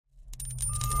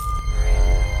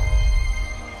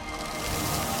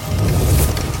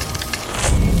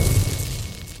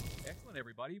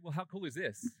everybody. Well, how cool is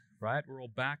this, right? We're all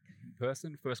back in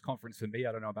person. First conference for me.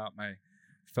 I don't know about my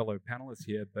fellow panelists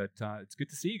here, but it's good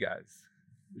to see you guys,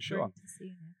 for sure. Great to see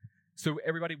you. So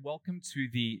everybody, welcome to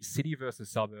the City versus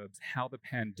Suburbs, How the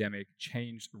Pandemic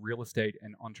Changed Real Estate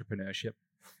and Entrepreneurship.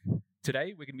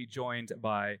 Today, we're going to be joined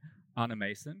by Anna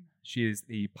Mason. She is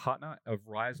the partner of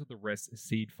Rise of the Rest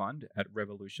Seed Fund at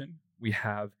Revolution. We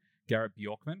have Garrett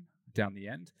Bjorkman down the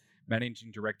end,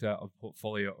 Managing Director of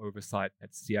Portfolio Oversight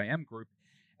at CIM Group,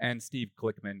 and Steve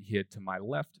Glickman here to my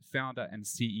left, founder and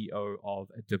CEO of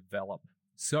Develop.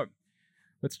 So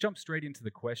let's jump straight into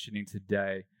the questioning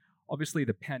today. Obviously,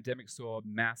 the pandemic saw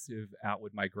massive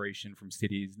outward migration from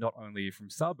cities, not only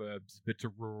from suburbs, but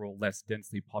to rural, less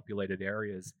densely populated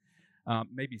areas.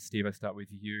 Maybe, Steve, I start with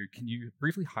you. Can you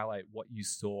briefly highlight what you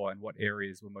saw and what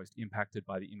areas were most impacted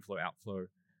by the inflow-outflow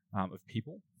of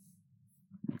people?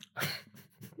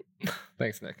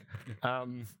 Thanks, Nick.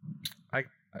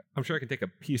 I'm sure I can take a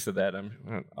piece of that.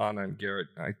 Anna and Garrett,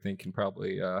 I think, can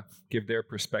probably give their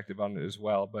perspective on it as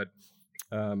well. But,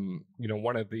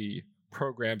 one of the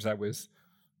programs I was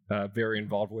very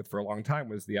involved with for a long time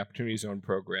was the Opportunity Zone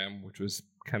program, which was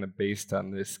kind of based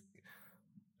on this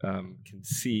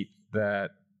conceit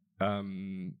that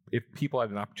if people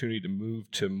had an opportunity to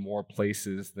move to more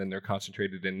places than they're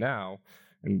concentrated in now,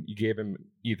 and you gave them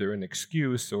either an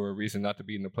excuse or a reason not to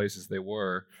be in the places they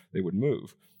would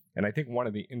move. And I think one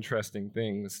of the interesting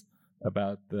things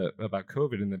about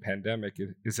COVID and the pandemic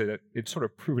is that it's sort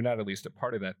of proven out at least a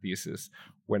part of that thesis.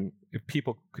 If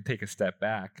people could take a step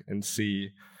back and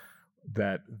see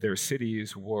that their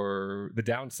cities were the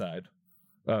downside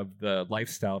of the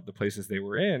lifestyle of the places they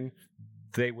were in,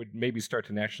 they would maybe start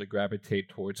to naturally gravitate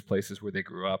towards places where they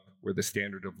grew up, where the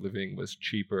standard of living was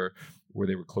cheaper, where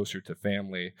they were closer to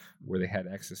family, where they had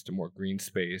access to more green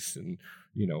space and,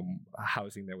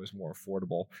 housing that was more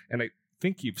affordable. And I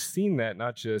think you've seen that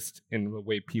not just in the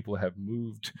way people have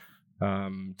moved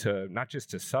to not just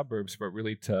to suburbs, but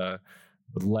really to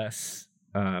less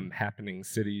happening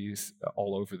cities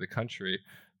all over the country,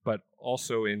 but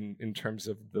also in terms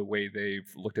of the way they've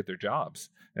looked at their jobs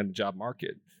and the job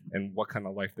market and what kind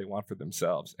of life they want for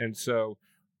themselves. And so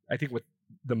I think what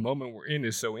the moment we're in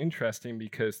is so interesting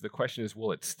because the question is,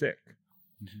 will it stick?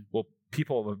 Mm-hmm. Will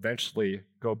people eventually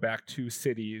go back to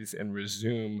cities and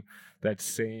resume that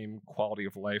same quality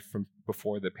of life from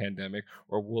before the pandemic?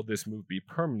 Or will this move be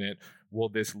permanent? Will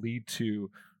this lead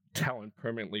to talent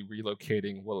permanently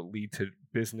relocating? Will it lead to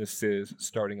businesses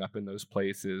starting up in those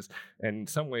places? And in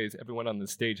some ways, everyone on the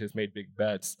stage has made big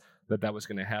bets that was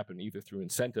going to happen either through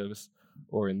incentives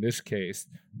or in this case,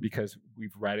 because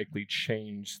we've radically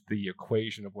changed the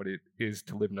equation of what it is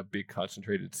to live in a big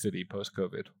concentrated city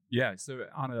post-COVID. Yeah. So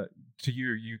Anna, to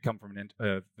you come from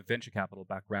a venture capital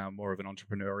background, more of an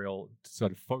entrepreneurial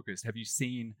sort of focus. Have you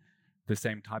seen the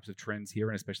same types of trends here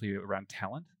and especially around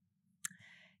talent?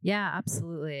 Yeah,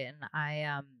 absolutely. And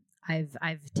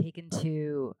I've taken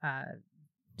to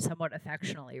somewhat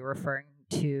affectionately referring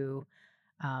to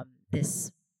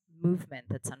this movement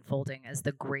that's unfolding as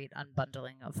the great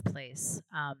unbundling of place.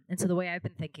 And so the way I've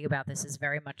been thinking about this is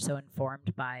very much so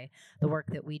informed by the work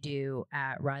that we do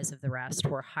at Rise of the Rest.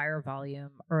 We're higher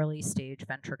volume, early stage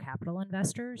venture capital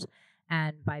investors.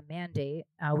 And by mandate,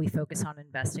 we focus on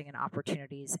investing in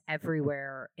opportunities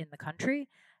everywhere in the country,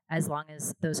 as long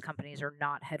as those companies are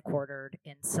not headquartered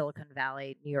in Silicon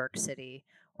Valley, New York City,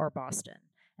 or Boston.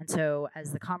 And so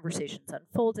as the conversations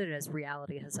unfolded, as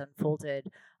reality has unfolded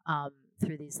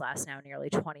through these last now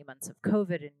nearly 20 months of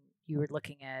COVID, and you were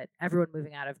looking at everyone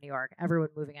moving out of New York, everyone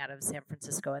moving out of San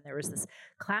Francisco, and there was this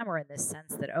clamor in this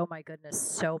sense that, oh my goodness,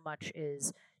 so much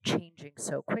is changing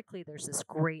so quickly. There's this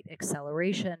great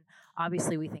acceleration.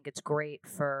 Obviously, we think it's great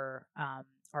for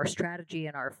our strategy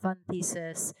and our fund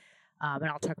thesis. And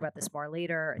I'll talk about this more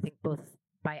later. I think both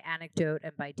by anecdote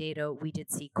and by data, we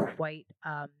did see quite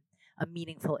a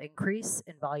meaningful increase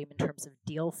in volume in terms of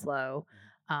deal flow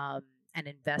and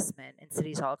investment in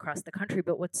cities all across the country.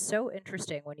 But what's so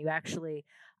interesting when you actually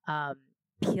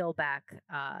peel back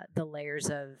the layers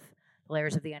of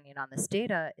the onion on this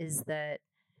data is that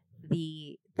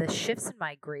the shifts in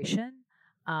migration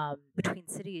between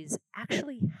cities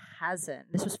actually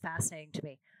hasn't. This was fascinating to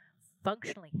me.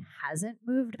 Functionally hasn't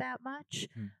moved that much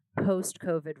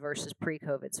post-COVID versus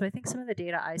pre-COVID. So I think some of the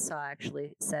data I saw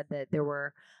actually said that there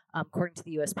were, according to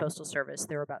the U.S. Postal Service,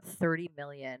 there were about 30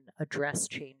 million address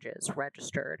changes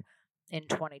registered in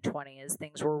 2020 as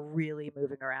things were really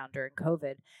moving around during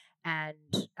COVID.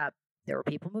 And there were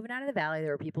people moving out of the Valley, there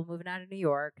were people moving out of New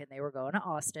York, and they were going to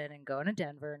Austin and going to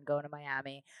Denver and going to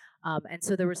Miami. And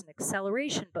so there was an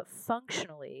acceleration, but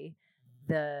functionally,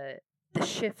 the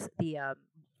shifts, the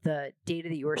the data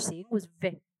that you were seeing was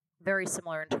very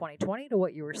similar in 2020 to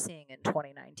what you were seeing in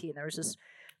 2019. There was this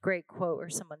great quote where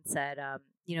someone said,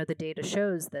 the data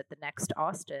shows that the next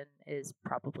Austin is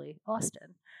probably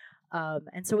Austin.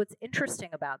 And so what's interesting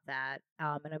about that,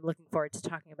 and I'm looking forward to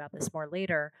talking about this more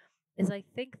later, is I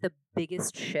think the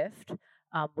biggest shift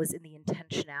was in the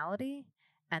intentionality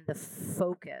and the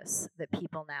focus that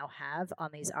people now have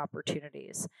on these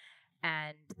opportunities.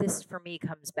 And this, for me,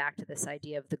 comes back to this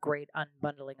idea of the great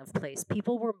unbundling of place.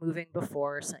 People were moving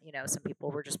before, some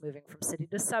people were just moving from city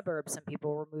to suburbs. Some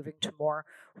people were moving to more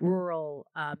rural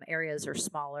areas or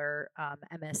smaller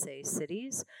MSA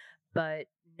cities. But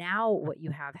now what you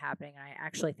have happening, and I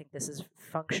actually think this is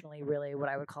functionally really what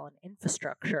I would call an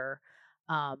infrastructure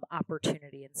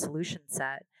opportunity and solution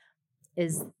set,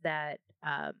 is that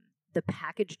the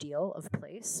package deal of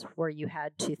place, where you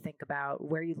had to think about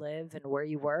where you live and where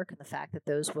you work, and the fact that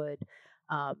those would,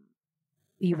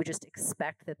 you would just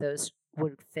expect that those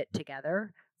would fit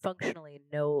together, functionally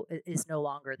is no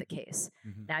longer the case.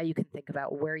 Mm-hmm. Now you can think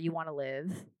about where you want to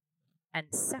live, and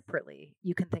separately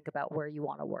you can think about where you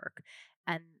want to work.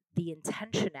 And the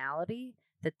intentionality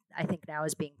that I think now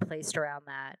is being placed around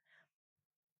that,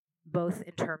 both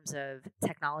in terms of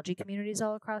technology communities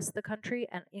all across the country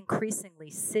and increasingly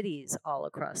cities all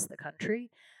across the country,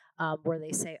 where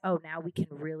they say, oh, now we can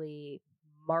really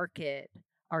market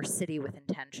our city with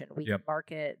intention. We can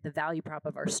market the value prop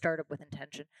of our startup with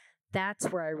intention.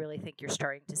 That's where I really think you're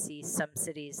starting to see some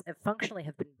cities that functionally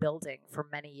have been building for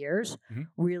many years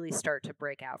really start to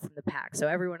break out from the pack. So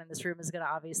everyone in this room is going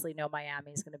to obviously know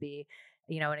Miami is going to be,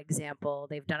 an example.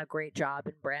 They've done a great job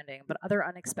in branding, but other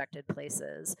unexpected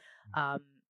places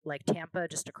like Tampa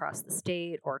just across the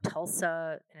state, or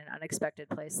Tulsa in an unexpected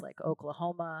place like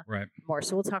Oklahoma. Right. More.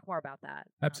 So we'll talk more about that.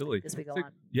 Absolutely. As we go on.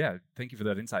 Yeah. Thank you for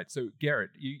that insight. So Garrett,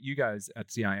 you guys at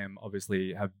CIM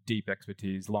obviously have deep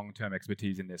expertise, long-term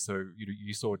expertise in this. So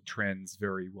you saw trends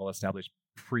very well established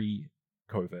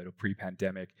pre-COVID or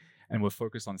pre-pandemic, and we're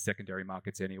focused on secondary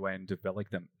markets anyway and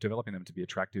developing them to be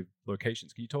attractive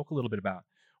locations. Can you talk a little bit about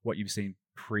what you've seen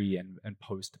pre and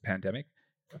post-pandemic?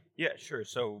 Yeah, sure.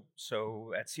 So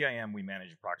at CIM, we manage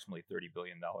approximately $30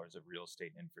 billion of real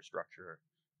estate infrastructure,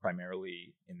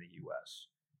 primarily in the U.S.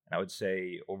 And I would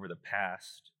say over the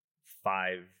past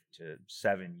 5 to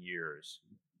 7 years,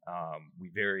 we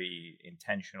very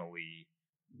intentionally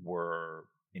were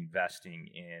investing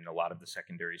in a lot of the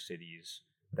secondary cities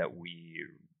that we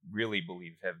really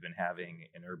believe have been having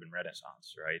an urban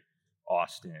renaissance, right?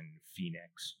 Austin,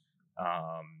 Phoenix,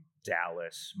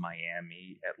 Dallas,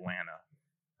 Miami, Atlanta.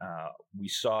 We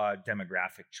saw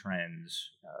demographic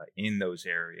trends in those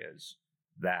areas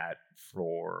that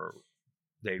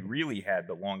they really had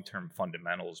the long-term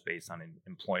fundamentals based on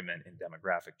employment and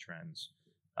demographic trends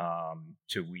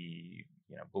we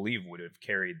believe would have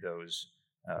carried those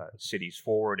cities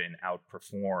forward and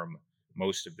outperform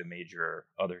most of the major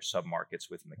other submarkets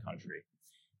within the country.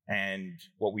 And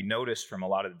what we noticed from a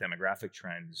lot of the demographic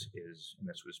trends is, and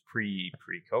this was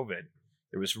pre-COVID,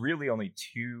 there was really only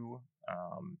 2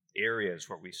 areas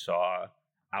where we saw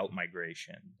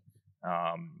out-migration.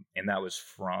 And that was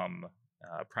from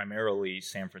primarily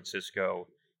San Francisco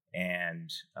and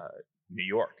New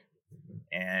York.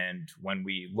 And when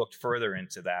we looked further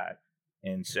into that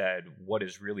and said, what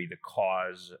is really the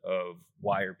cause of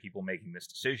why are people making this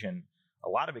decision? A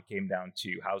lot of it came down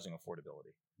to housing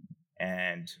affordability.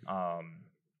 And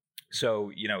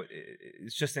so,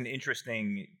 it's just an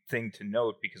interesting thing to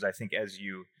note, because I think as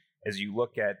you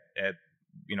look at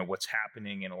what's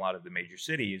happening in a lot of the major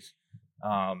cities,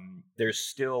 there's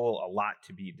still a lot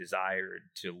to be desired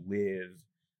to live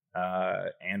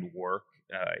and work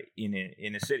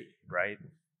in a city, right?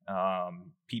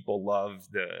 People love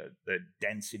the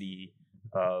density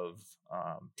of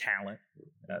talent.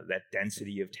 That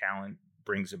density of talent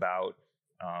brings about,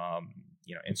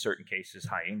 in certain cases,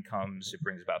 high incomes. It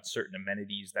brings about certain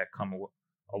amenities that come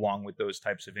along with those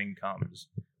types of incomes.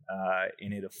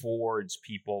 And it affords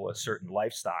people a certain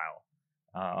lifestyle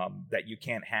that you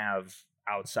can't have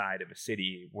outside of a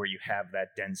city where you have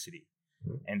that density.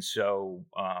 And so,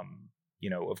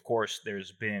 of course,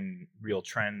 there's been real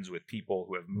trends with people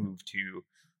who have moved to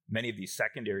many of these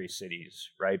secondary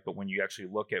cities, right? But when you actually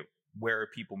look at where are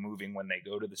people moving when they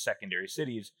go to the secondary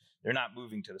cities, they're not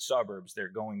moving to the suburbs. They're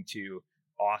going to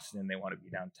Austin. They want to be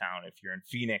downtown. If you're in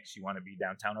Phoenix, you want to be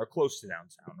downtown or close to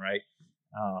downtown, right?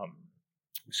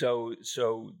 So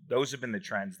those have been the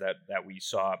trends that we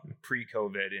saw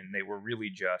pre-COVID, and they were really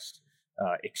just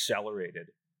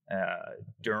accelerated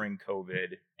during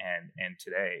COVID and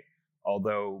today.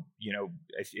 Although,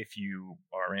 if you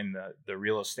are in the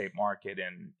real estate market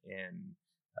in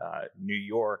New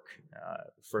York,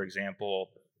 for example,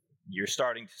 you're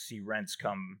starting to see rents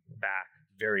come back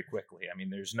very quickly. I mean,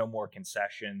 there's no more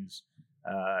concessions.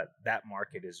 That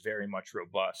market is very much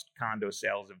robust. Condo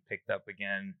sales have picked up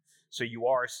again. So you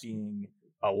are seeing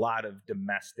a lot of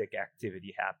domestic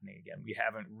activity happening again. We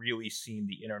haven't really seen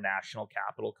the international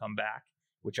capital come back,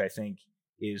 which I think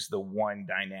is the one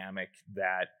dynamic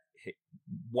that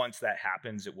once that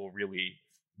happens, it will really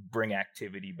bring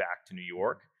activity back to New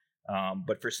York.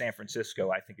 But for San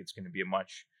Francisco, I think it's going to be a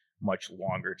much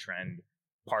longer trend,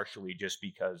 partially just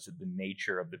because of the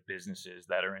nature of the businesses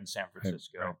that are in San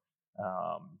Francisco.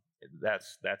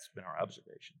 That's been our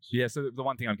observations. Yeah, so the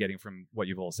one thing I'm getting from what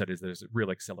you've all said is there's a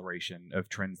real acceleration of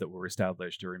trends that were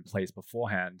established or in place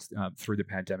beforehand through the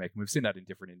pandemic. And we've seen that in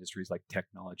different industries like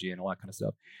technology and all that kind of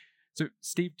stuff. So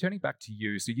Steve, turning back to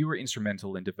you, so you were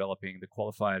instrumental in developing the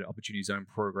Qualified Opportunity Zone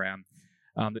program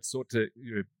that sought to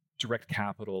direct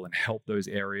capital and help those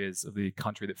areas of the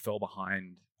country that fell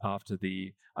behind after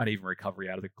the uneven recovery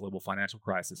out of the global financial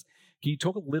crisis. Can you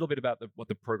talk a little bit about what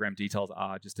the program details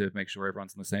are, just to make sure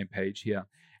everyone's on the same page here,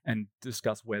 and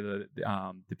discuss whether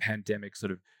the pandemic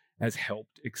sort of has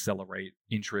helped accelerate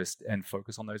interest and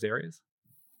focus on those areas?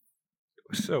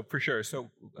 So for sure.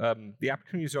 So the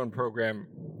Opportunity Zone program,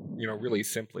 really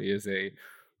simply is a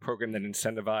program that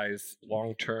incentivizes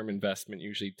long-term investment,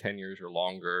 usually 10 years or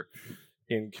longer,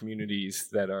 in communities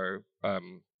that are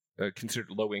considered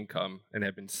low income and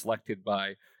have been selected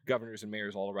by governors and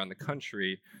mayors all around the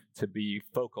country to be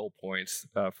focal points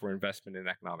for investment in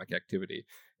economic activity.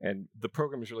 And the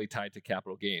program is really tied to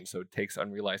capital gains. So it takes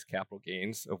unrealized capital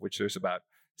gains, of which there's about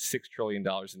 $6 trillion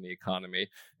in the economy.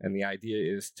 And the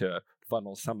idea is to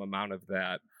funnel some amount of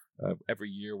that every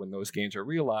year when those gains are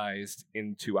realized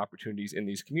into opportunities in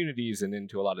these communities and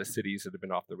into a lot of cities that have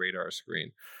been off the radar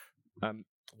screen.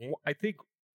 I think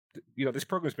this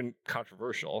program has been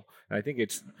controversial, and I think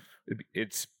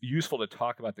it's useful to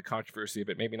talk about the controversy,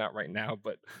 but maybe not right now.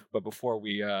 But before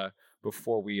we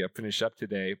finish up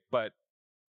today, but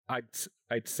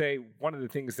I'd say one of the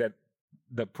things that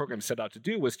the program set out to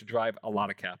do was to drive a lot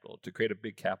of capital, to create a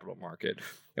big capital market,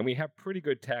 and we have pretty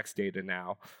good tax data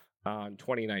now on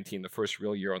 2019, the first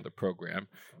real year on the program,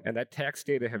 and that tax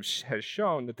data has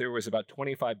shown that there was about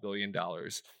 $25 billion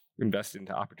invested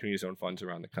into Opportunity Zone funds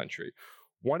around the country.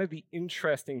 One of the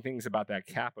interesting things about that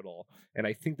capital, and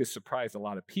I think this surprised a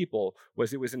lot of people,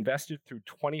 was it was invested through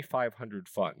 2,500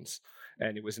 funds,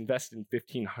 and it was invested in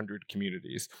 1,500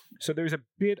 communities. So there's a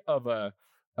bit of a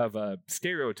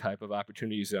stereotype of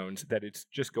Opportunity Zones that it's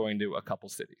just going to a couple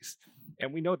cities.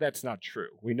 And we know that's not true.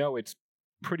 We know it's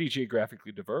pretty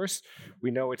geographically diverse.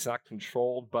 We know it's not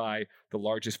controlled by the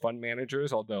largest fund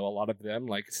managers, although a lot of them,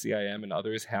 like CIM and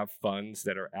others, have funds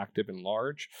that are active and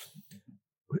large.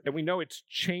 And we know it's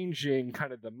changing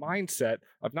kind of the mindset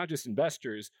of not just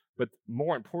investors, but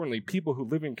more importantly, people who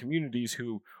live in communities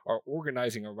who are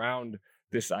organizing around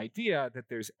this idea that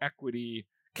there's equity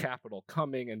capital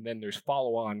coming, and then there's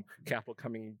follow-on capital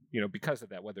coming, because of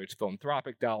that, whether it's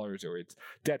philanthropic dollars or it's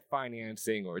debt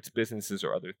financing or it's businesses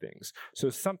or other things. So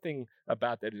something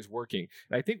about that is working.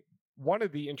 And I think one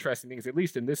of the interesting things, at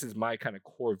least, and this is my kind of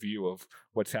core view of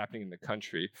what's happening in the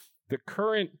country, the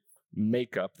current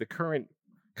makeup, the current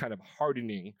kind of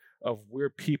hardening of where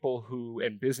people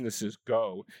and businesses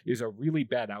go is a really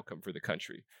bad outcome for the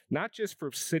country. Not just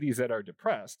for cities that are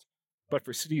depressed, but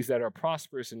for cities that are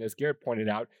prosperous and, as Garrett pointed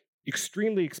out,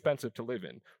 extremely expensive to live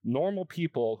in. Normal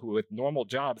people who with normal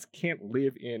jobs can't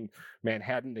live in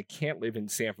Manhattan. They can't live in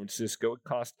San Francisco. It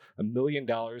costs $1 million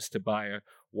to buy a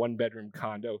one-bedroom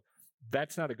condo.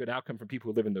 That's not a good outcome for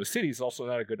people who live in those cities. Also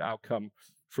not a good outcome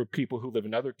for people who live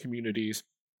in other communities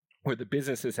where the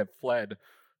businesses have fled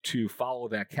to follow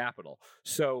that capital.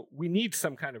 So we need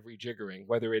some kind of rejiggering,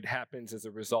 whether it happens as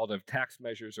a result of tax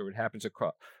measures or it happens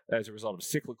as a result of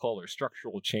cyclical or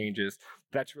structural changes.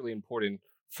 That's really important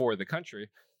for the country.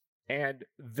 And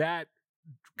that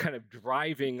kind of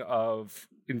driving of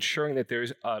ensuring that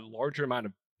there's a larger amount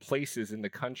of places in the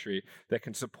country that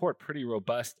can support pretty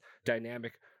robust,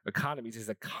 dynamic economies is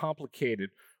a complicated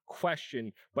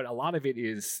question, but a lot of it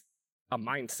is a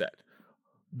mindset.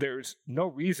 There's no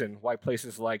reason why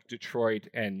places like Detroit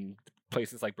and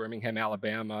places like Birmingham,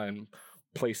 Alabama, and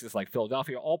places like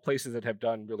Philadelphia, all places that have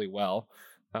done really well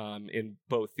in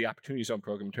both the Opportunity Zone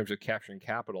program in terms of capturing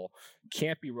capital,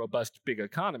 can't be robust big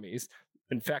economies.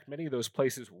 In fact, many of those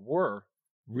places were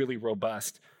really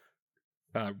robust,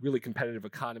 really competitive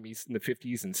economies in the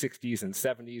 50s and 60s and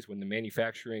 70s when the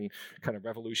manufacturing kind of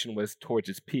revolution was towards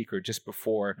its peak or just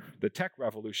before the tech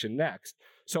revolution next.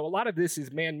 So a lot of this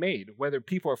is man-made, whether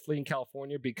people are fleeing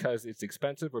California because it's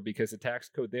expensive or because the tax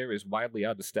code there is widely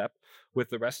out of step with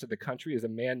the rest of the country is a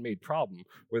man-made problem.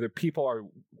 Whether people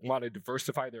want to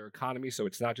diversify their economy so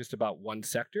it's not just about one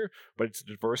sector, but it's a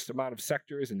diverse amount of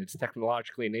sectors and it's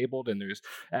technologically enabled and there's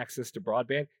access to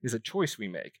broadband is a choice we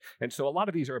make. And so a lot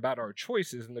of these are about our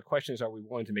choices, and the question is, are we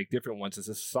willing to make different ones as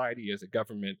a society, as a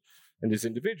government, and as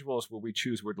individuals where we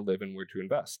choose where to live and where to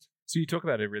invest? So you talk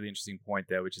about a really interesting point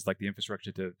there, which is like the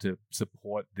infrastructure to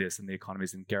support this and the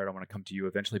economies. And Garrett, I want to come to you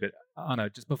eventually, but Anna,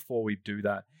 just before we do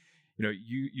that,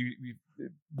 you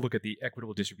look at the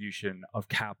equitable distribution of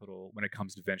capital when it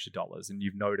comes to venture dollars, and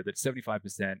you've noted that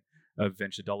 75% of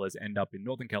venture dollars end up in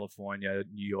Northern California,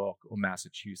 New York, or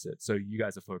Massachusetts. So you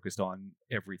guys are focused on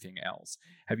everything else.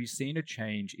 Have you seen a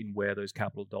change in where those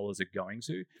capital dollars are going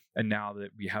to? And now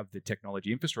that we have the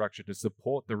technology infrastructure to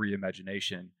support the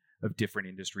reimagination of different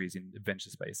industries in the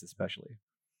venture space, especially?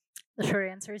 The short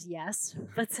answer is yes,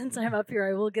 but since I'm up here,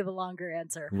 I will give a longer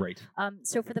answer. Right.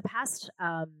 So for the past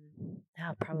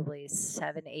probably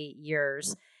 7-8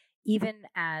 years, even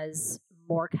as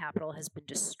more capital has been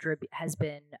distributed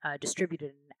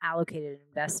and allocated and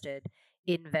invested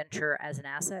in venture as an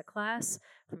asset class,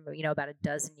 from about a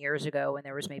dozen years ago when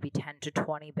there was maybe 10 to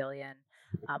 20 billion.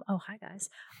 Oh, hi guys.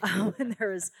 When there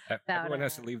was about, everyone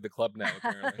has to leave the club now.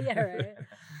 Apparently. Yeah,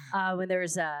 right. When there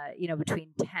was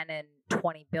between 10 and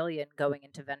 20 billion going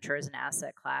into venture as an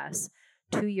asset class.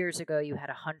 2 years ago, you had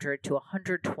 100 to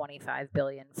 125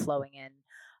 billion flowing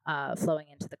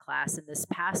into the class. And this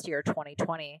past year,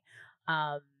 2020,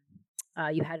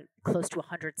 you had close to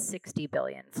 160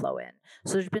 billion flow in.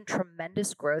 So there's been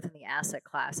tremendous growth in the asset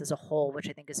class as a whole, which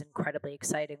I think is incredibly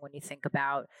exciting when you think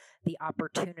about the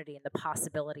opportunity and the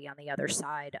possibility on the other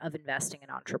side of investing in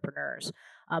entrepreneurs.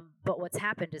 But what's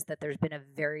happened is that there's been a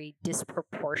very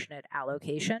disproportionate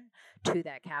allocation to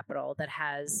that capital that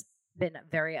has been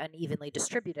very unevenly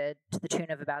distributed, to the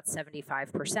tune of about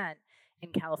 75%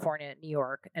 in California, New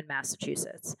York, and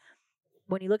Massachusetts.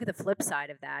 When you look at the flip side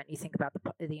of that, and you think about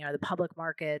the public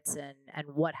markets and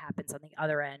what happens on the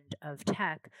other end of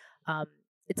tech,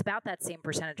 it's about that same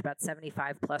percentage, about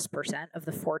 75+% of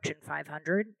the Fortune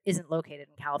 500 isn't located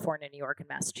in California, New York, and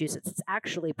Massachusetts. It's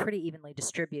actually pretty evenly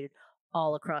distributed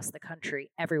all across the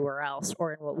country, everywhere else,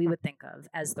 or in what we would think of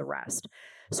as the rest.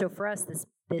 So for us,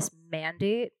 this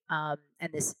mandate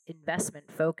and this investment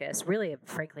focus, really,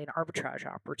 frankly, an arbitrage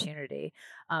opportunity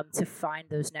to find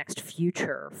those next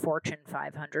future Fortune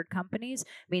 500 companies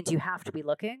means you have to be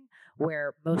looking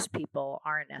where most people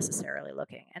aren't necessarily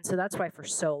looking. And so that's why for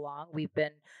so long we've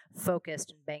been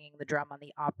focused and banging the drum on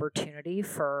the opportunity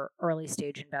for early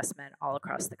stage investment all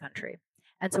across the country.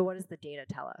 And so what does the data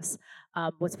tell us?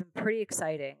 What's been pretty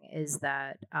exciting is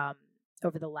that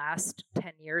over the last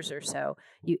 10 years or so,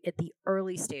 at the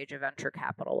early stage of venture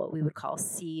capital, what we would call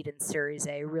seed and Series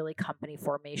A, really company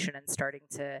formation and starting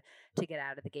to get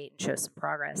out of the gate and show some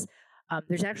progress,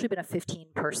 there's actually been a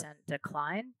 15%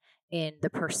 decline in the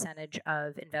percentage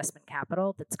of investment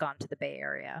capital that's gone to the Bay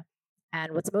Area.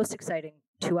 And what's most exciting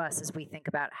to us as we think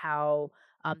about how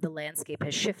the landscape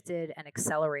has shifted and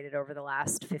accelerated over the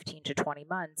last 15 to 20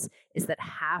 months is that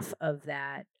half of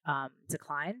that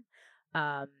decline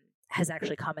has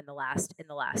actually come in the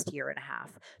last year and a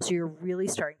half. So you're really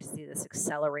starting to see this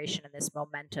acceleration and this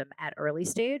momentum at early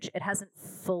stage. It hasn't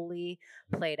fully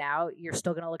played out. You're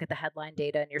still going to look at the headline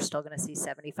data and you're still going to see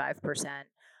 75%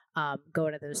 go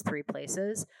into those three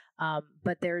places.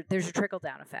 But there's a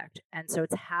trickle-down effect. And so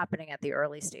it's happening at the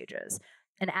early stages.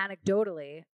 And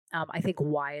anecdotally, I think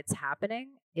why it's happening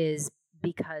is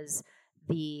because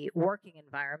the working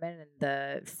environment and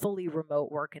the fully remote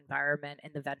work environment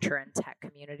in the venture and tech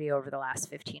community over the last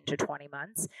 15 to 20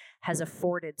 months has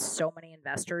afforded so many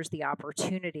investors the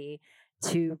opportunity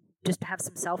to just have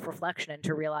some self-reflection and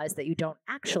to realize that you don't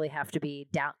actually have to be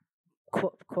down,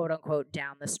 quote unquote,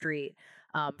 down the street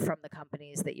from the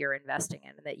companies that you're investing in,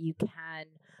 and that you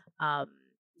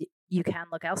can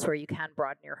look elsewhere, you can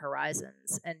broaden your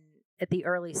horizons. And at the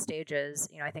early stages,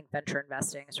 I think venture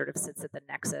investing sort of sits at the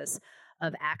nexus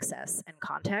of access and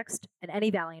context. And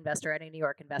any Valley investor, any New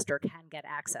York investor can get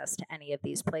access to any of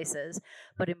these places.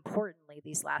 But importantly,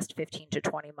 these last 15 to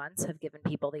 20 months have given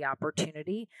people the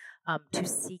opportunity to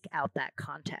seek out that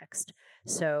context.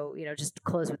 So, just to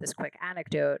close with this quick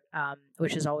anecdote,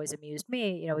 which has always amused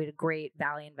me, we had a great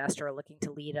Valley investor looking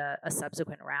to lead a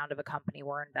subsequent round of a company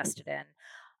we're invested in.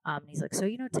 He's like, so,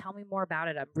 tell me more about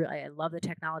it. I love the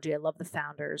technology. I love the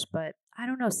founders, but I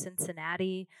don't know,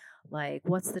 Cincinnati, like,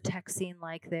 what's the tech scene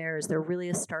like there? Is there really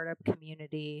a startup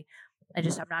community? I'm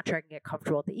not sure I can get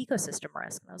comfortable with the ecosystem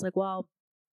risk. And I was like, well,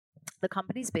 the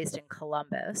company's based in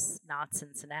Columbus, not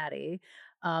Cincinnati.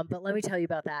 But let me tell you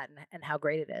about that and how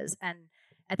great it is. And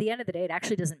at the end of the day, it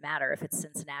actually doesn't matter if it's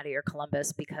Cincinnati or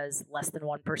Columbus because less than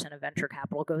 1% of venture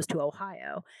capital goes to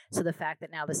Ohio. So the fact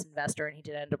that now this investor, and he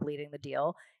did end up leading the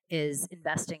deal, is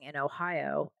investing in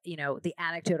Ohio, the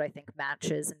anecdote I think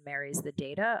matches and marries the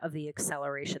data of the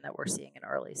acceleration that we're seeing in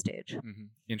early stage. Mm-hmm.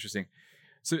 Interesting.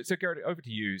 So Garrett, over to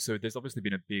you. So there's obviously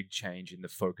been a big change in the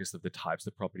focus of the types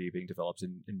of property being developed,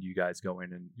 and you guys go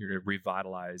in and you're going to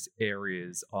revitalize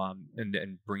areas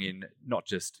and bring in not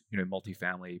just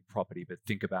multifamily property, but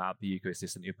think about the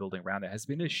ecosystem you're building around. There has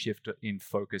been a shift in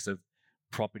focus of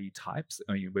property types.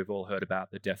 I mean, we've all heard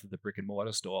about the death of the brick and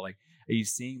mortar store. Like, are you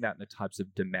seeing that in the types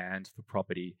of demand for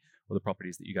property or the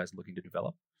properties that you guys are looking to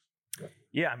develop?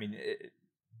 Yeah, I mean.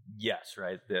 Yes,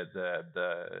 right.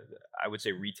 The I would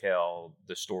say retail.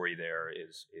 The story there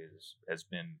has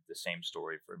been the same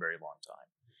story for a very long time,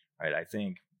 right? I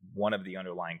think one of the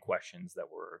underlying questions that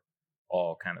we're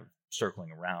all kind of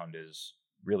circling around is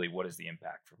really what is the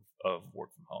impact of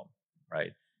work from home,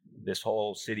 right? This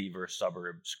whole city versus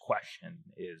suburbs question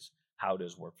is how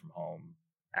does work from home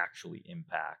actually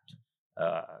impact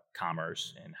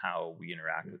commerce and how we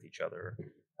interact with each other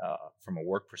from a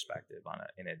work perspective on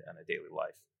a daily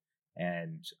life.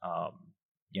 And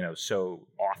so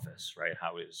office, right?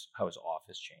 How is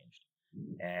office changed?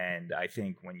 And I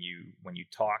think when you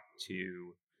talk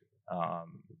to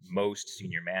most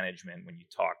senior management, when you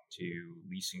talk to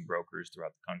leasing brokers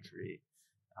throughout the country,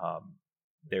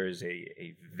 there is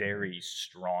a very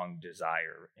strong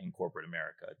desire in corporate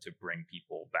America to bring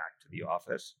people back to the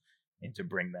office and to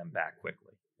bring them back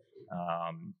quickly.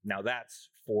 Now that's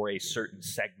for a certain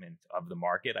segment of the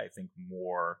market. I think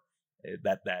more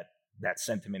that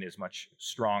sentiment is much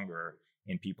stronger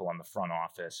in people on the front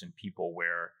office and people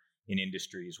in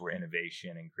industries where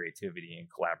innovation and creativity and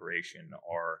collaboration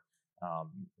are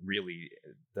really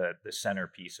the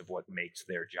centerpiece of what makes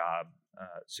their job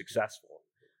successful.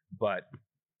 But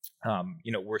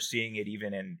we're seeing it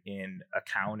even in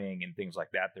accounting and things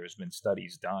like that. There's been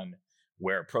studies done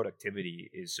where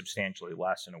productivity is substantially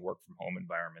less in a work from home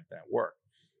environment than at work.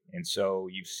 And so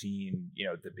you've seen,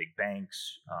 the big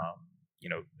banks,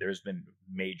 there's been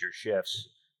major shifts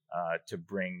to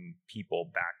bring people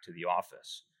back to the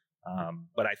office.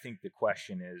 But I think the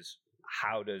question is,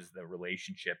 how does the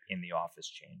relationship in the office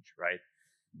change, right?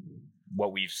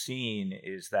 What we've seen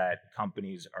is that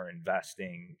companies are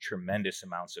investing tremendous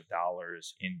amounts of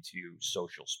dollars into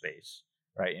social space,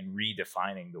 right, and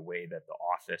redefining the way that the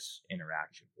office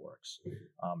interaction works.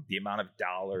 The amount of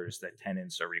dollars that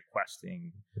tenants are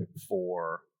requesting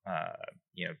for,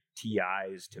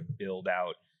 TIs to build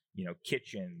out,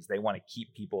 kitchens. They want to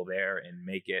keep people there and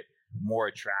make it more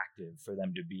attractive for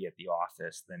them to be at the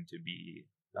office than to be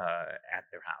at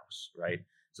their house, right?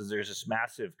 So there's this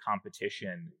massive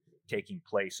competition taking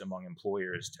place among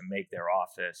employers to make their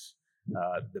office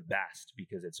the best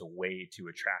because it's a way to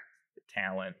attract the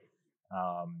talent.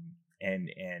 And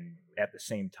at the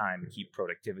same time keep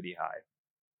productivity high.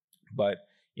 But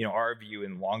our view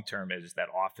in long term is that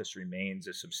office remains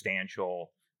a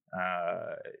substantial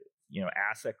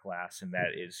asset class, and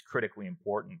that is critically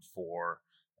important for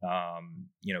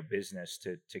business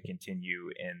to continue,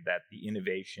 and that the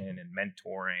innovation and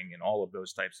mentoring and all of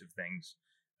those types of things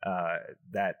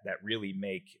that really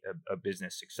make a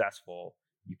business successful,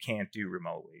 you can't do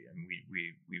remotely, and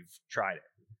we've tried it.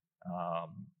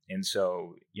 And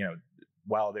so,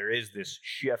 while there is this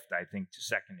shift, I think, to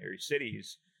secondary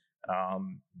cities,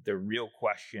 the real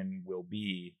question will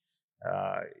be,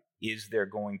 is there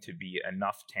going to be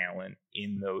enough talent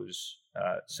in those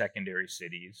secondary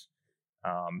cities?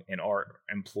 And are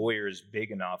employers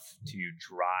big enough to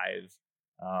drive,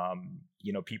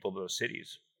 people to those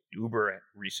cities? Uber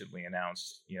recently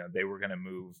announced, they were going to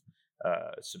move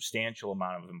a substantial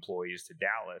amount of employees to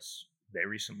Dallas. They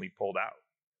recently pulled out.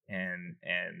 And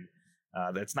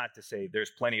that's not to say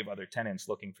there's plenty of other tenants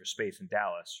looking for space in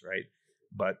Dallas, right?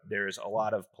 But there's a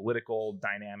lot of political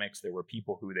dynamics. There were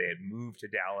people who they had moved to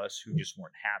Dallas who just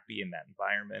weren't happy in that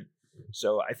environment.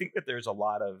 So I think that there's a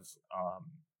lot of,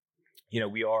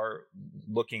 we are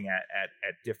looking at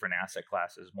different asset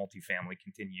classes. Multifamily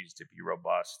continues to be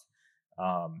robust.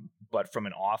 But from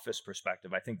an office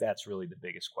perspective, I think that's really the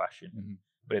biggest question. Mm-hmm.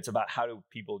 But it's about how do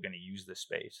people going to use this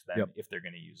space then, if they're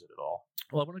going to use it at all.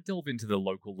 Well, I want to delve into the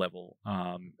local level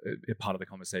part of the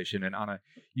conversation. And Anna,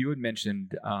 you had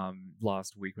mentioned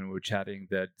last week when we were chatting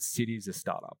that cities are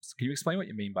startups. Can you explain what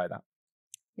you mean by that?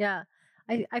 Yeah.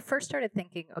 I first started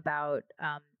thinking about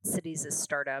cities as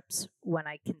startups when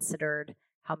I considered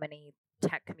how many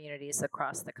tech communities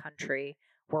across the country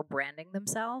were branding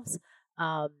themselves.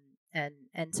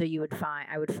 And so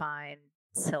I would find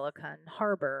Silicon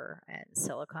Harbor and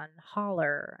Silicon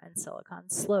Holler and Silicon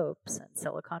Slopes and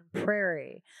Silicon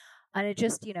Prairie. And it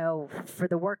just, for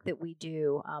the work that we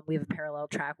do, we have a parallel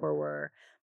track where we're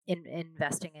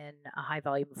investing in a high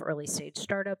volume of early stage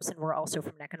startups. And we're also,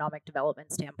 from an economic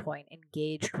development standpoint,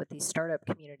 engaged with these startup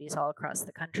communities all across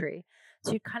the country.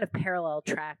 So you kind of parallel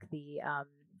track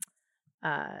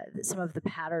some of the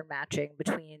pattern matching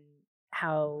between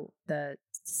how the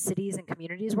cities and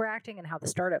communities were acting and how the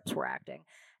startups were acting.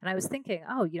 And I was thinking,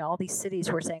 all these cities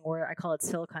who are saying, I call it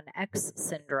Silicon X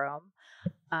syndrome.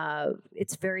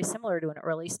 It's very similar to an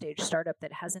early stage startup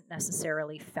that hasn't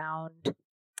necessarily found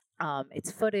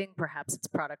its footing, perhaps its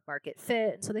product market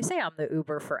fit. And so they say, I'm the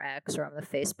Uber for X or I'm the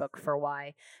Facebook for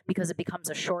Y, because it becomes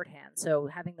a shorthand. So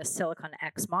having the Silicon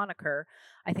X moniker,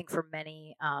 I think for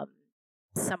many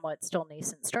somewhat still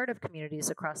nascent startup communities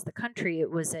across the country, it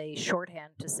was a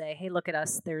shorthand to say, hey, look at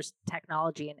us, there's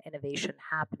technology and innovation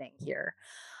happening here.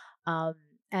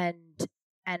 And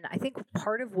I think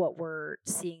part of what we're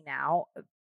seeing now,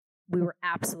 we were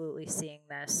absolutely seeing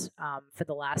this for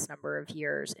the last number of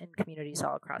years in communities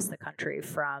all across the country,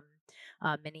 from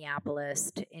Minneapolis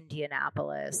to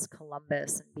Indianapolis,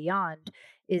 Columbus, and beyond,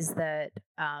 is that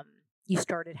you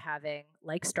started having,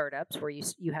 like startups, where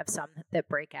you have some that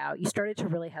break out. You started to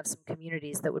really have some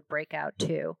communities that would break out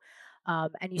too.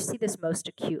 And you see this most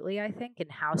acutely, I think, in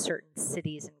how certain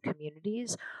cities and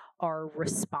communities are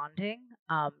responding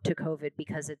to COVID,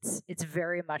 because it's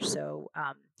very much so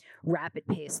rapid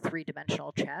pace,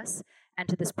 3-dimensional chess. And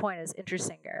to this point, it's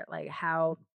interesting, Garrett, like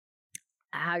how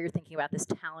you're thinking about this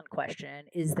talent question.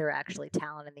 Is there actually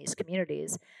talent in these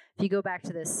communities? If you go back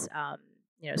to this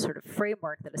sort of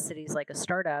framework that a city's like a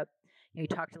startup, you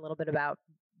talked a little bit about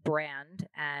brand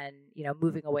and,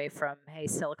 moving away from, hey,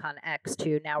 Silicon X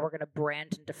to now we're going to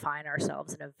brand and define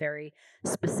ourselves in a very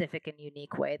specific and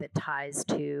unique way that ties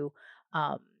to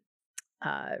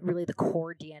really the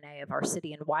core DNA of our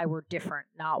city and why we're different,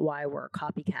 not why we're a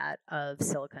copycat of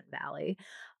Silicon Valley.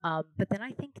 But then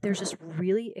I think there's this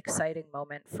really exciting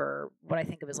moment for what I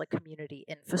think of as like community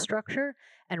infrastructure,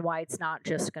 and why it's not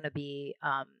just going to be,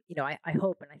 I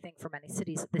hope, and I think for many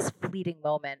cities, this fleeting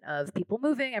moment of people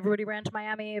moving, everybody ran to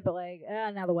Miami, but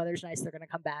now the weather's nice, they're going to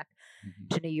come back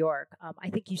to New York.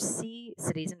 I think you see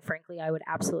cities, and frankly, I would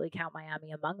absolutely count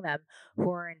Miami among them,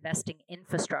 who are investing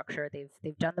infrastructure.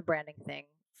 They've done the branding thing.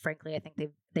 Frankly, I think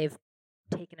they've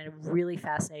taken a really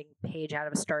fascinating page out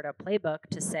of a startup playbook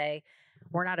to say,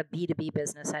 we're not a B2B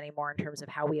business anymore in terms of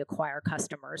how we acquire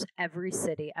customers. Every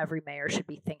city, every mayor should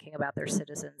be thinking about their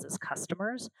citizens as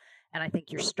customers. And I think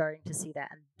you're starting to see that.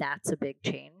 And that's a big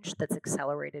change that's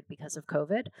accelerated because of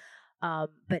COVID.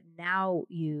 But now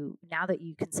that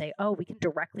you can say, we can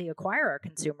directly acquire our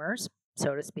consumers,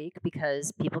 so to speak,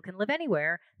 because people can live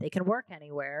anywhere, they can work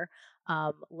anywhere.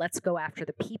 Let's go after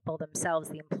the people themselves,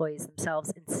 the employees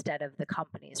themselves, instead of the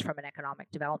companies from an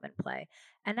economic development play.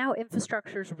 And now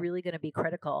infrastructure is really going to be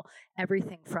critical.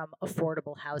 Everything from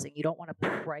affordable housing. You don't want to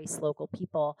price local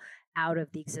people out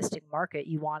of the existing market.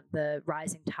 You want the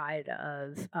rising tide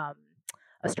of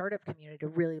a startup community to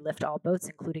really lift all boats,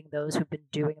 including those who've been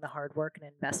doing the hard work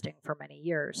and investing for many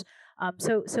years.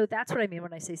 So that's what I mean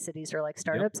when I say cities are like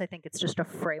startups. Yep. I think it's just a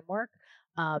framework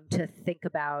to think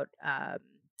about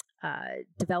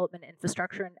development,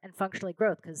 infrastructure, and functionally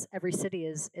growth, because every city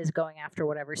is going after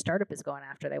what every startup is going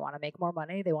after. They want to make more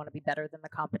money, they want to be better than the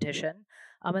competition,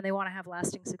 and they want to have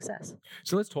lasting success.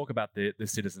 So let's talk about the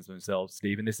citizens themselves,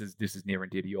 Steve, and this is near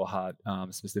and dear to your heart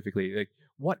specifically. Like,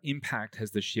 what impact has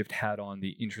the shift had on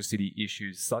the intracity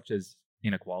issues such as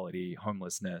inequality,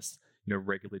 homelessness,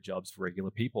 regular jobs for regular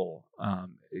people?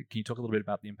 Can you talk a little bit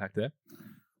about the impact there?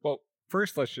 Well,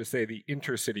 first, let's just say the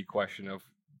intercity question of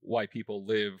why people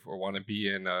live or want to be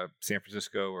in San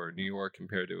Francisco or New York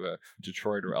compared to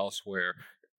Detroit or elsewhere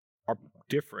are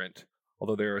different,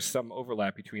 although there is some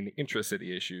overlap between the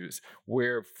intracity issues,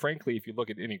 where, frankly, if you look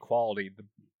at inequality,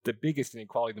 the biggest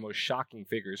inequality, the most shocking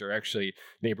figures are actually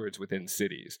neighborhoods within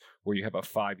cities, where you have a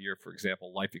 5-year, for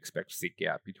example, life expectancy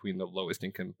gap between the lowest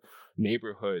income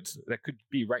neighborhoods that could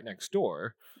be right next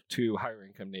door to higher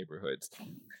income neighborhoods.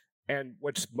 And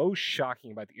what's most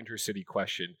shocking about the intercity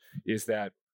question is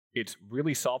that it's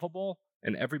really solvable,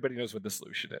 and everybody knows what the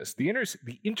solution is. The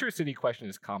intercity question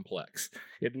is complex.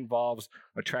 It involves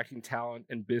attracting talent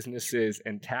and businesses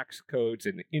and tax codes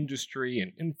and industry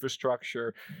and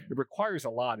infrastructure. It requires a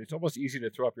lot. It's almost easy to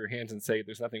throw up your hands and say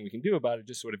there's nothing we can do about it,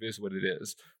 just sort of is what it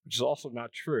is, which is also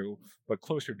not true, but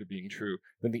closer to being true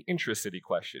than the intracity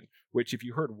question, which, if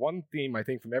you heard one theme, I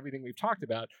think, from everything we've talked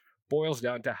about, boils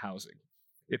down to housing.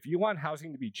 If you want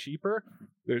housing to be cheaper,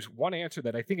 there's one answer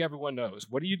that I think everyone knows.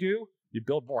 What do? You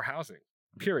build more housing,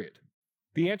 period.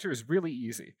 The answer is really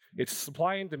easy. It's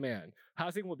supply and demand.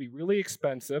 Housing will be really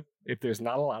expensive if there's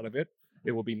not a lot of it.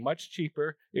 It will be much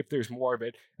cheaper if there's more of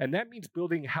it. And that means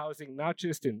building housing not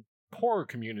just in poorer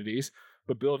communities,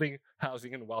 but building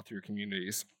housing in wealthier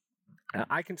communities.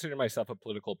 I consider myself a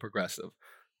political progressive,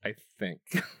 I think.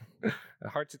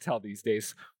 Hard to tell these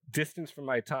days, distance from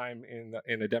my time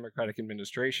in a Democratic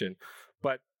administration.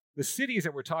 But the cities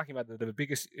that we're talking about, the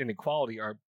biggest inequality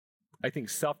are, I think,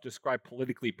 self-described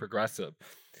politically progressive.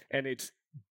 And it's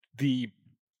the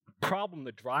problem,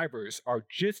 the drivers are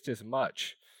just as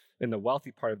much in the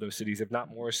wealthy part of those cities, if not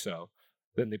more so,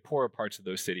 than the poorer parts of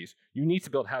those cities. You need to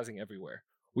build housing everywhere.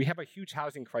 We have a huge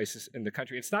housing crisis in the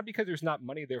country. It's not because there's not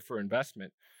money there for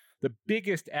investment. The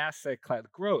biggest asset class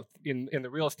growth in the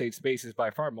real estate space is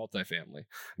by far multifamily.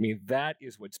 I mean, that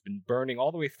is what's been burning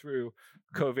all the way through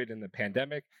COVID and the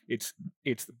pandemic. It's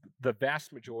the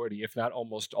vast majority, if not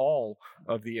almost all,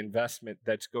 of the investment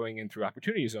that's going in through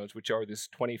opportunity zones, which are this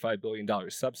 $25 billion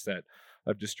subset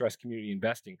of distressed community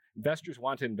investing. Investors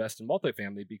want to invest in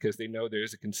multifamily because they know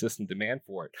there's a consistent demand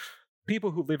for it.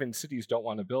 People who live in cities don't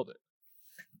want to build it.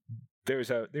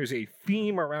 There's a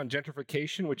theme around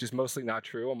gentrification, which is mostly not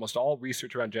true. Almost all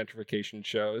research around gentrification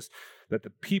shows that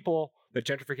the people that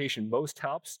gentrification most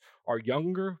helps are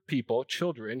younger people,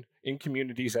 children in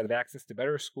communities that have access to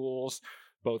better schools,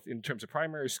 both in terms of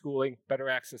primary schooling, better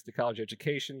access to college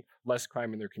education, less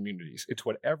crime in their communities. It's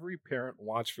what every parent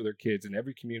wants for their kids in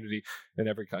every community in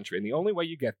every country. And the only way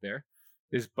you get there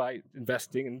is by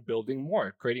investing in building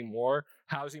more, creating more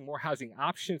housing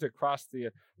options across the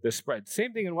spread.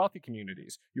 Same thing in wealthy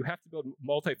communities. You have to build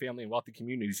multifamily in wealthy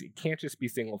communities. It can't just be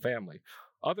single family.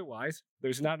 Otherwise,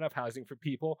 there's not enough housing for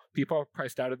people. People are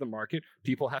priced out of the market.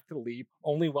 People have to leave.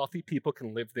 Only wealthy people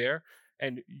can live there.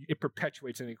 And it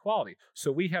perpetuates inequality.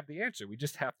 So we have the answer. We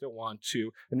just have to want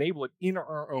to enable it in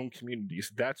our own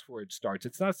communities. That's where it starts.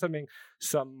 It's not something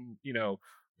some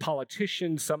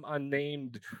politician, some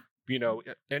unnamed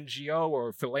NGO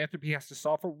or philanthropy has to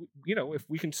solve for, if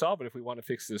we can solve it, if we want to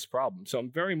fix this problem. So I'm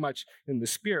very much in the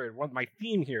spirit. My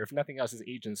theme here, if nothing else, is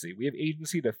agency. We have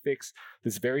agency to fix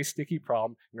this very sticky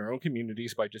problem in our own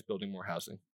communities by just building more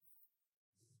housing.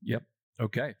 Yep.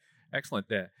 Okay. Excellent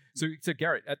there. So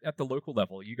Garrett, at the local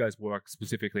level, you guys work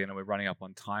specifically, I know we're running up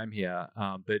on time here,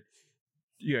 but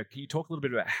can you talk a little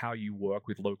bit about how you work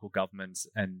with local governments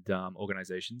and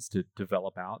organizations to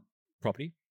develop out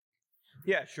property?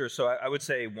 Yeah, sure. So I would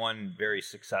say one very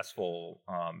successful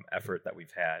effort that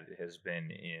we've had has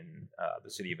been in the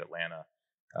city of Atlanta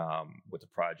with a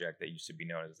project that used to be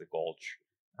known as the Gulch,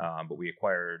 but we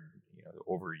acquired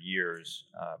over years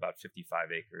about 55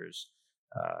 acres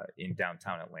in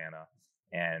downtown Atlanta,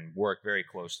 and worked very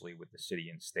closely with the city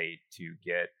and state to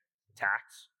get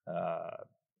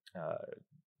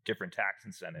different tax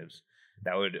incentives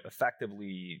that would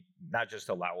effectively not just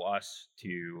allow us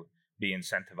to be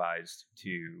incentivized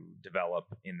to develop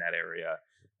in that area,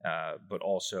 but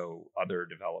also other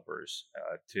developers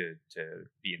to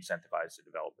be incentivized to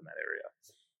develop in that area.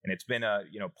 And it's been a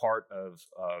part of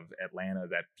Atlanta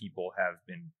that people have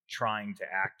been trying to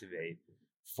activate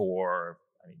for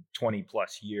 20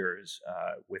 plus years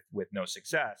with no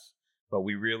success. But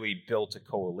we really built a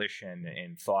coalition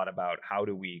and thought about how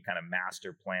do we kind of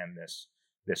master plan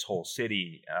this whole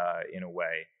city in a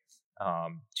way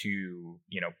to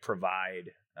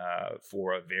provide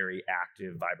for a very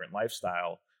active, vibrant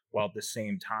lifestyle, while at the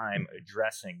same time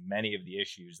addressing many of the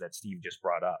issues that Steve just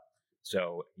brought up.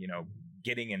 So,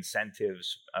 getting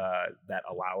incentives that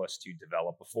allow us to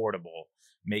develop affordable,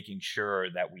 making sure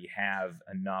that we have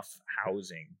enough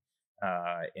housing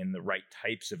in the right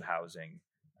types of housing,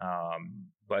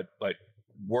 but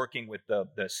working with the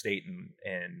state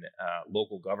and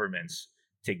local governments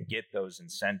to get those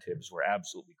incentives were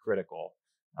absolutely critical,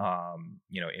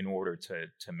 in order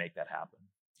to make that happen.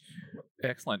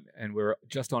 Excellent. And we're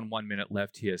just on 1 minute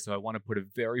left here. So I want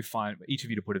to each of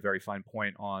you to put a very fine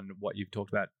point on what you've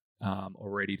talked about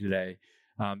already today.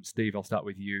 Steve, I'll start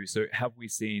with you. So have we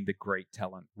seen the great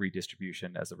talent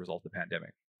redistribution as a result of the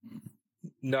pandemic?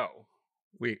 No,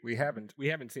 we haven't. We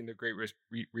haven't seen the great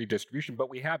redistribution, but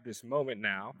we have this moment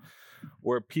now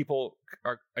where people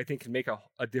can make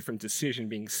a different decision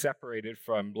being separated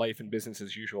from life and business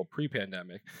as usual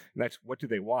pre-pandemic. And that's, what do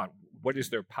they want? What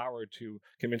is their power to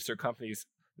convince their companies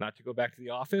not to go back to the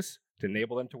office, to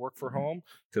enable them to work from home,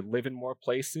 to live in more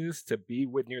places, to be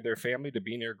near their family, to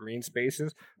be near green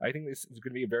spaces? I think this is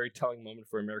going to be a very telling moment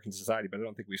for American society, but I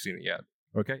don't think we've seen it yet.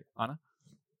 Okay, Anna?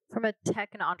 From a tech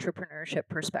and entrepreneurship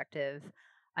perspective,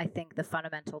 I think the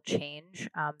fundamental change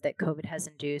that COVID has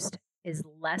induced is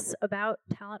less about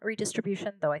talent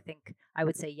redistribution, though I think I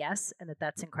would say yes, and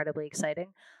that's incredibly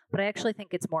exciting. But I actually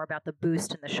think it's more about the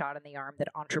boost and the shot in the arm that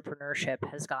entrepreneurship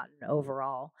has gotten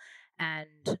overall.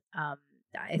 And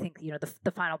I think,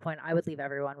 the final point I would leave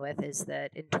everyone with is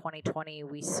that in 2020,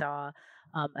 we saw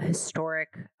a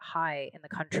historic high in the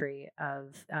country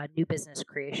of new business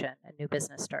creation and new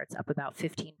business starts, up about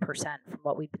 15% from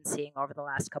what we've been seeing over the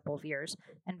last couple of years,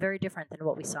 and very different than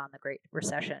what we saw in the Great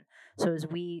Recession. So as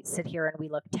we sit here and we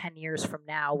look 10 years from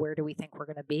now, where do we think we're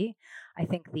going to be? I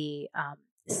think the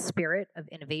spirit of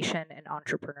innovation and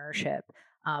entrepreneurship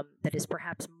that is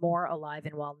perhaps more alive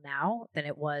and well now than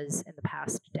it was in the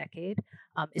past decade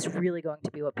is really going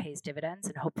to be what pays dividends,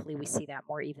 and hopefully we see that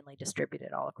more evenly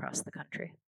distributed all across the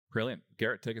country. Brilliant.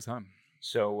 Garrett, take us home.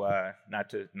 So not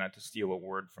to steal a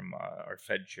word from our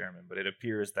Fed chairman, but it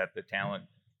appears that the talent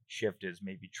shift is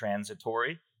maybe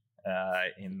transitory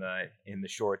in the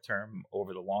short term.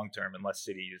 Over the long term, unless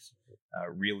cities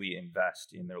really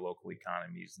invest in their local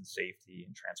economies and safety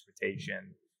and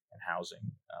transportation and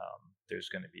housing, there's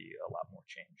going to be a lot more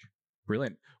change.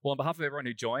 Brilliant. Well, on behalf of everyone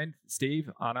who joined, Steve,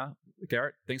 Anna,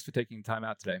 Garrett, thanks for taking time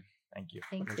out today. Thank you.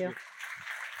 Thank you.